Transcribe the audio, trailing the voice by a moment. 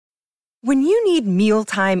When you need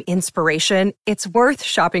mealtime inspiration, it's worth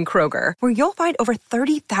shopping Kroger, where you'll find over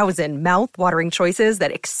 30,000 mouth-watering choices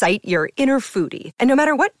that excite your inner foodie. And no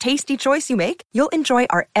matter what tasty choice you make, you'll enjoy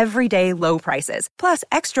our everyday low prices, plus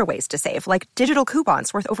extra ways to save, like digital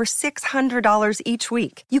coupons worth over $600 each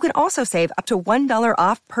week. You can also save up to $1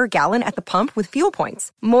 off per gallon at the pump with fuel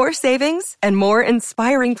points. More savings and more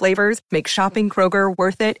inspiring flavors make shopping Kroger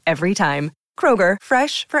worth it every time. Kroger,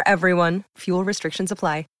 fresh for everyone. Fuel restrictions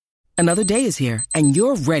apply. Another day is here, and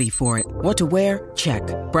you're ready for it. What to wear? Check.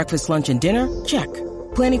 Breakfast, lunch, and dinner? Check.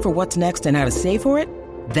 Planning for what's next and how to save for it?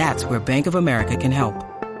 That's where Bank of America can help.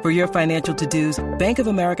 For your financial to-dos, Bank of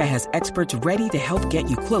America has experts ready to help get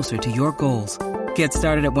you closer to your goals. Get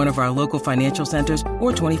started at one of our local financial centers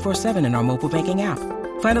or 24/7 in our mobile banking app.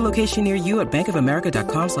 Find a location near you at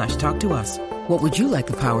bankofamerica.com/talktous. What would you like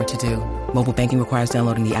the power to do? Mobile banking requires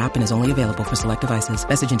downloading the app and is only available for select devices.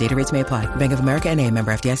 Message and data rates may apply. Bank of America N.A.,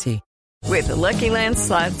 member FDIC. With the Lucky Land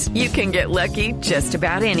Slots, you can get lucky just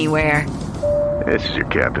about anywhere. This is your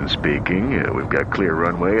captain speaking. We've got clear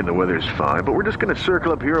runway and the weather's fine, but we're just going to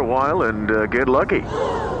circle up here a while and get lucky.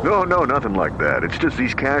 No, nothing like that. It's just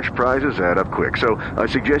these cash prizes add up quick. So I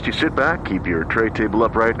suggest you sit back, keep your tray table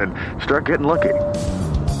upright, and start getting lucky.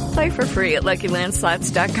 Play for free at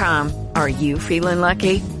LuckyLandSlots.com. Are you feeling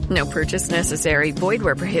lucky? No purchase necessary. Void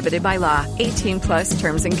where prohibited by law. 18 plus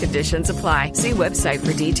terms and conditions apply. See website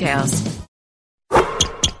for details.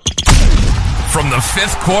 From the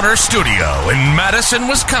Fifth Quarter Studio in Madison,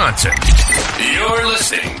 Wisconsin, you're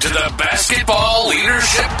listening to the Basketball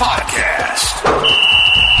Leadership Podcast.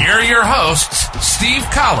 Here are your hosts, Steve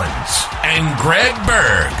Collins and Greg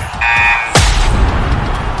Berg.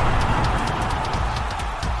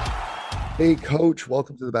 Hey, Coach.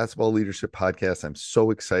 Welcome to the Basketball Leadership Podcast. I'm so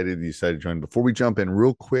excited you decided to join. Before we jump in,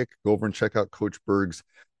 real quick, go over and check out Coach Berg's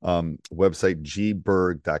website,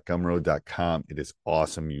 gberg.gumroad.com. It is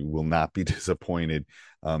awesome. You will not be disappointed.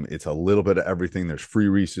 It's a little bit of everything. There's free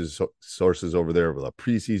resources over there with a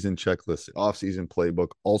preseason checklist, off-season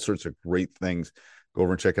playbook, all sorts of great things. Go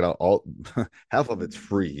over and check it out. All half of it's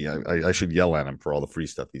free. I should yell at him for all the free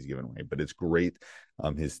stuff he's giving away, but it's great.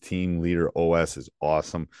 His team leader OS is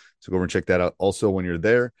awesome. So go over and check that out. Also, when you're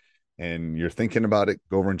there and you're thinking about it,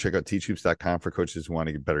 go over and check out teachhoops.com for coaches who want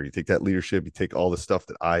to get better. You take that leadership, you take all the stuff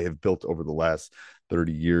that I have built over the last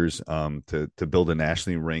 30 years to build a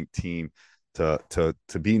nationally ranked team, to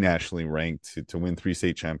be nationally ranked, to win 3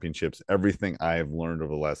 state championships. Everything I have learned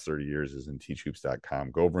over the last 30 years is in teachhoops.com.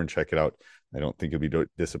 Go over and check it out. I don't think you'll be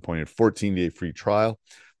disappointed. 14-day free trial.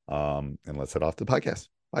 And let's head off to the podcast.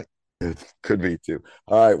 Bye. It could be too.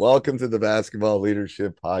 All right. Welcome to the Basketball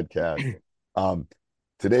Leadership Podcast.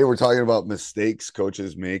 Today we're talking about mistakes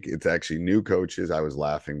coaches make. It's actually new coaches. I was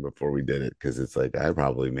laughing before we did it because it's like I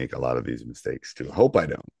probably make a lot of these mistakes too. I hope I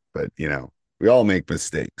don't, but you know, we all make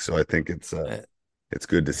mistakes. So I think it's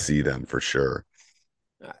good to see them for sure.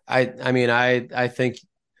 I think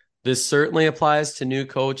this certainly applies to new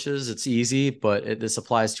coaches. It's easy, but this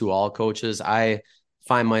applies to all coaches. I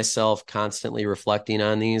find myself constantly reflecting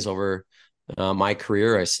on these over my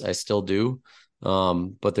career. I still do.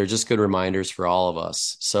 But they're just good reminders for all of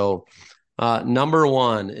us. So number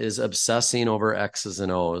one is obsessing over X's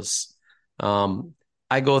and O's.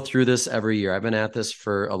 I go through this every year. I've been at this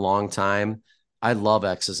for a long time. I love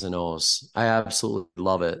X's and O's. I absolutely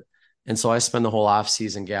love it. And so I spend the whole off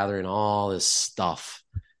season gathering all this stuff.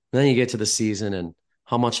 And then you get to the season and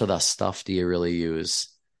how much of that stuff do you really use?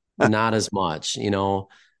 Not as much, you know?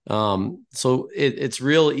 So it's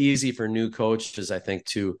real easy for new coaches, I think,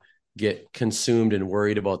 to get consumed and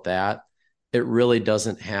worried about that. It really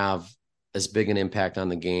doesn't have as big an impact on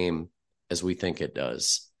the game as we think it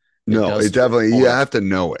does. It definitely, you have to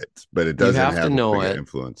know it, but it doesn't have to know it.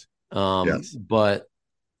 Influence. Yes. But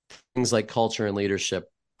things like culture and leadership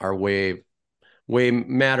are way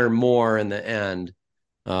matter more in the end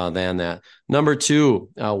than that. Number two,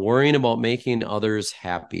 worrying about making others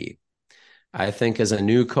happy. I think as a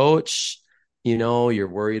new coach, you know, you're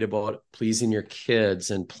worried about pleasing your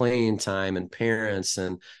kids and playing time and parents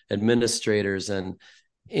and administrators. And,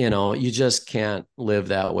 you know, you just can't live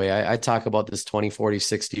that way. I talk about this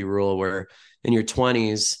 20-40-60 rule where in your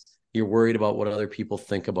 20s, you're worried about what other people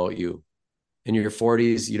think about you. In your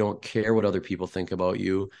 40s, you don't care what other people think about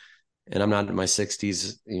you. And I'm not in my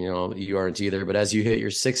 60s, you know, you aren't either. But as you hit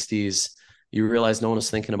your 60s, you realize no one was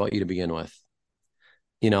thinking about you to begin with.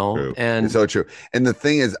 You know, true. And it's so true. And the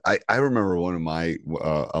thing is, I remember one of my,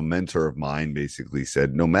 a mentor of mine basically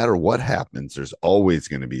said, no matter what happens, there's always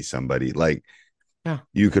going to be somebody like,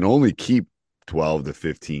 you can only keep 12 to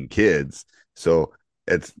 15 kids. So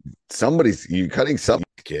it's you cutting some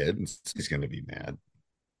kid, he's going to be mad.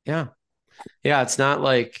 Yeah. Yeah, it's not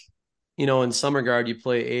like, in some regard, you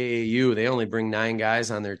play AAU, they only bring 9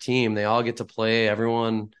 guys on their team. They all get to play,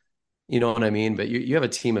 everyone, you know what I mean? But you have a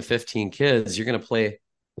team of 15 kids, you're going to play,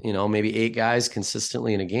 maybe 8 guys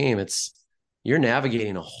consistently in a game. You're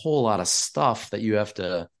navigating a whole lot of stuff that you have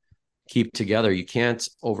to keep together. You can't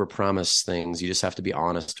overpromise things. You just have to be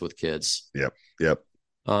honest with kids. Yep.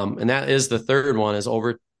 And that is the third one, is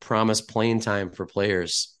overpromise playing time for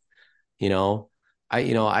players. I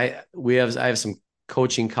have some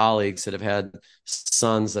coaching colleagues that have had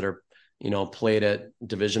sons that are, played at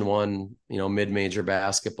Division I, mid-major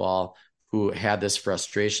basketball, who had this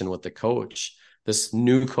frustration with the coach. This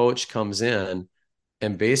new coach comes in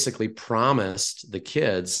and basically promised the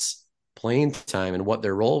kids playing time and what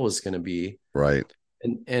their role was going to be. Right.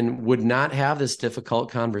 And would not have this difficult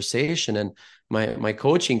conversation. And my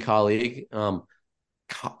coaching colleague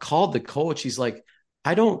called the coach. He's like,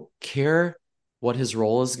 I don't care what his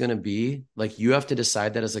role is going to be. Like, you have to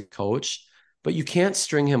decide that as a coach, but you can't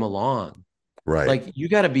string him along. Right. Like, you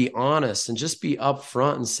got to be honest and just be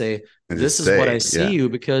upfront and say, this is what I see you.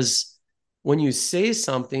 Because when you say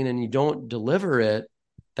something and you don't deliver it,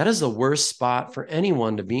 that is the worst spot for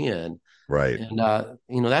anyone to be in. Right. And,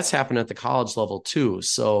 that's happened at the college level too.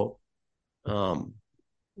 So,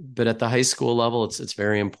 but at the high school level, it's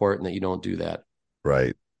very important that you don't do that.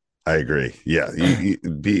 Right. I agree. Yeah.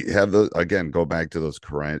 Go back to those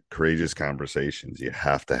courageous conversations. You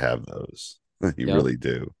have to have those. You really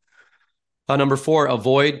do. Number 4,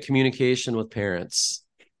 avoid communication with parents.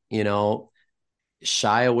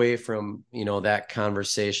 Shy away from, that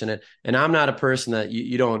conversation. And I'm not a person that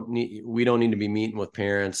we don't need to be meeting with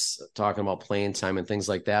parents, talking about playing time and things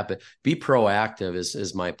like that, but be proactive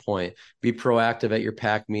is my point. Be proactive at your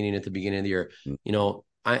PAC meeting at the beginning of the year.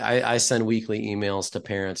 I send weekly emails to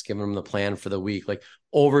parents, giving them the plan for the week, like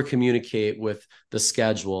over communicate with the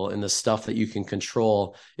schedule and the stuff that you can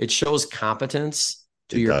control. It shows competence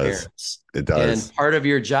to your parents. It does. And part of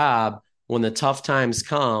your job, when the tough times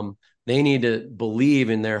come, they need to believe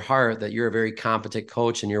in their heart that you're a very competent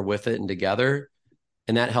coach and you're with it and together.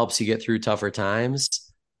 And that helps you get through tougher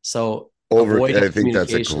times. So I think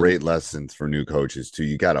that's a great lesson for new coaches too.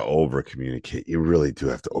 You got to over communicate. You really do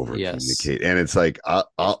have to over communicate. Yes. And it's like,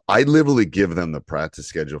 I literally give them the practice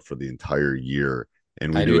schedule for the entire year,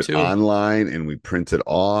 and we do it online, and we print it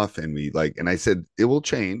off, and and I said, it will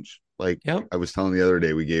change. I was telling the other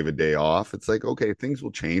day, we gave a day off. It's like, okay, things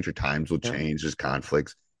will change, or times will change. There's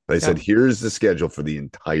conflicts. But I said, here's the schedule for the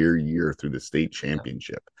entire year through the state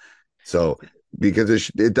championship. So, because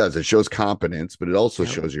it shows competence, but it also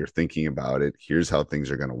shows you're thinking about it. Here's how things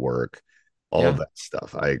are going to work. All of that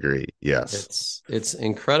stuff. I agree. Yes. It's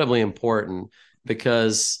incredibly important,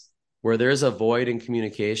 because where there's a void in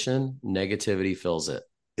communication, negativity fills it.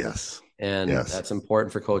 Yes. And that's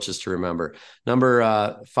important for coaches to remember.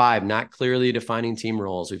 Number 5, not clearly defining team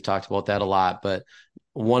roles. We've talked about that a lot, but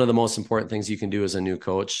one of the most important things you can do as a new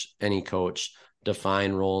coach, any coach,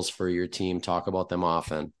 define roles for your team, talk about them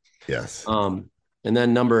often. Yes. And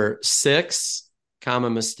then number 6,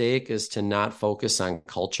 common mistake, is to not focus on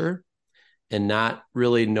culture and not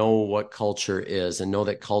really know what culture is, and know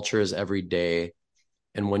that culture is every day.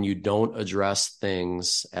 And when you don't address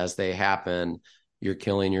things as they happen, you're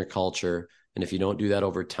killing your culture. And if you don't do that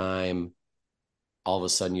over time, all of a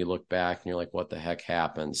sudden you look back and you're like, what the heck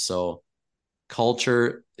happened? So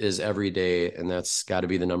culture is every day, and that's got to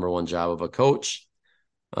be the number one job of a coach.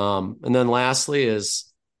 And then lastly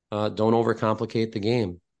is don't overcomplicate the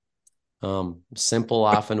game. Simple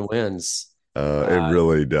often wins. It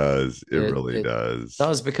really does. It really does. It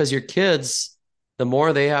does, because your kids, the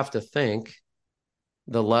more they have to think,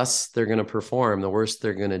 the less they're going to perform, the worse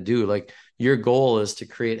they're going to do. Like, your goal is to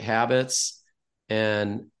create habits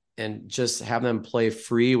and just have them play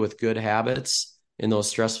free with good habits in those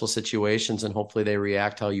stressful situations, and hopefully they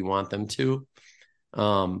react how you want them to.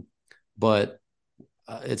 But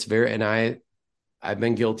it's and I've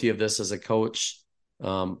been guilty of this as a coach,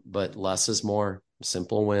 but less is more.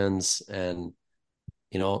 Simple wins. And,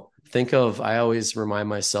 I always remind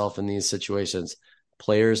myself in these situations,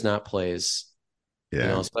 players, not plays.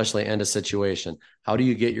 Especially end a situation. How do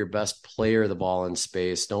you get your best player the ball in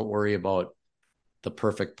space? Don't worry about the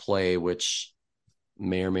perfect play, which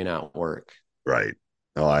may or may not work. Right.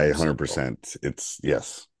 Oh, I 100%.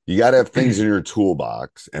 Yes. You got to have things in your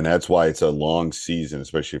toolbox, and that's why it's a long season,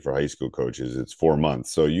 especially for high school coaches. It's 4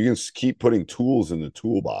 months. So you can keep putting tools in the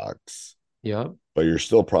toolbox. Yeah. But you're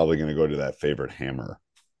still probably going to go to that favorite hammer.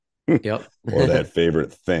 Yep. Or that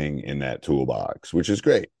favorite thing in that toolbox, which is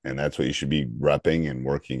great. And that's what you should be repping and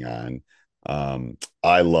working on.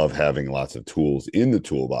 I love having lots of tools in the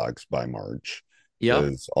toolbox by March. Yeah.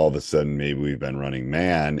 Because all of a sudden, maybe we've been running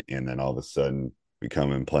man, and then all of a sudden we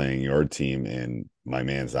come in playing your team, and my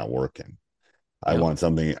man's not working. I want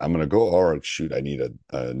something. I'm going to go, all right, shoot, I need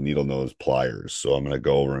a needle nose pliers. So I'm going to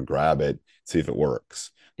go over and grab it, see if it works.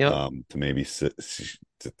 To maybe to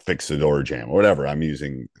fix the door jam or whatever I'm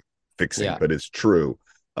using fixing, but it's true.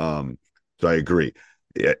 So I agree.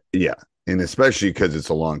 Yeah. And especially because it's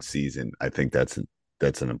a long season, I think that's an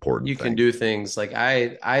important thing. You can do things like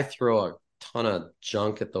I throw a ton of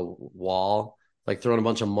junk at the wall, like throwing a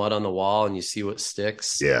bunch of mud on the wall, and you see what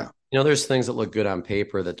sticks. Yeah. There's things that look good on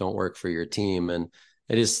paper that don't work for your team. And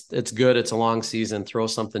it's good. It's a long season. Throw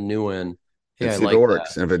something new in. Yeah, it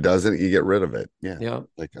works. And if it doesn't, you get rid of it. Yeah. Yeah.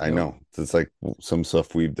 Like I know. It's like some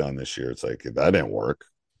stuff we've done this year. It's like that didn't work.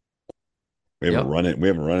 We haven't run it. We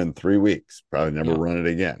haven't run it in 3 weeks. Probably never run it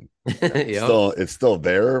again. It's still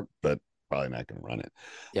there, but probably not going to run it.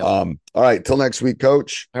 All right. Till next week,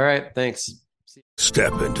 Coach. All right. Thanks.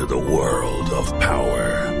 Step into the world of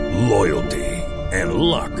power, loyalty, and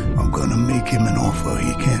luck. I'm going to make him an offer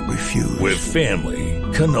he can't refuse. With family,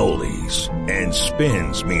 cannolis, and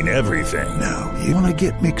spins mean everything. Now, you want to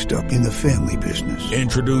get mixed up in the family business.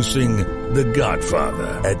 Introducing The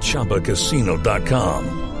Godfather at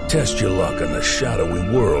ChumbaCasino.com. Test your luck in the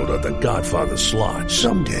shadowy world of The Godfather slot.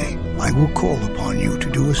 Someday, I will call upon you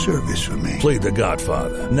to do a service for me. Play The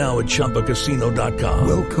Godfather now at ChumbaCasino.com.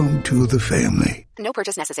 Welcome to the family. No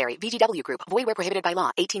purchase necessary. VGW Group. Void where prohibited by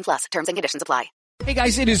law. 18+. Terms and conditions apply. Hey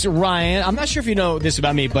guys, it is Ryan. I'm not sure if you know this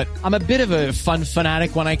about me, but I'm a bit of a fun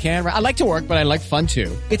fanatic when I can. I like to work, but I like fun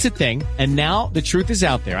too. It's a thing. And now the truth is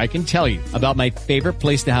out there. I can tell you about my favorite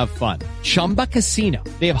place to have fun. Chumba Casino.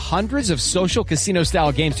 They have hundreds of social casino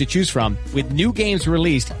style games to choose from with new games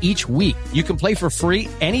released each week. You can play for free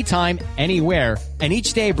anytime, anywhere. And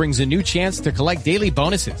each day brings a new chance to collect daily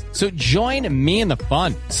bonuses. So join me in the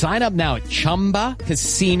fun. Sign up now at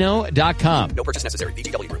ChumbaCasino.com. No purchase necessary.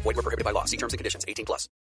 VGW Group. Void where prohibited by law. See terms and conditions. 18+.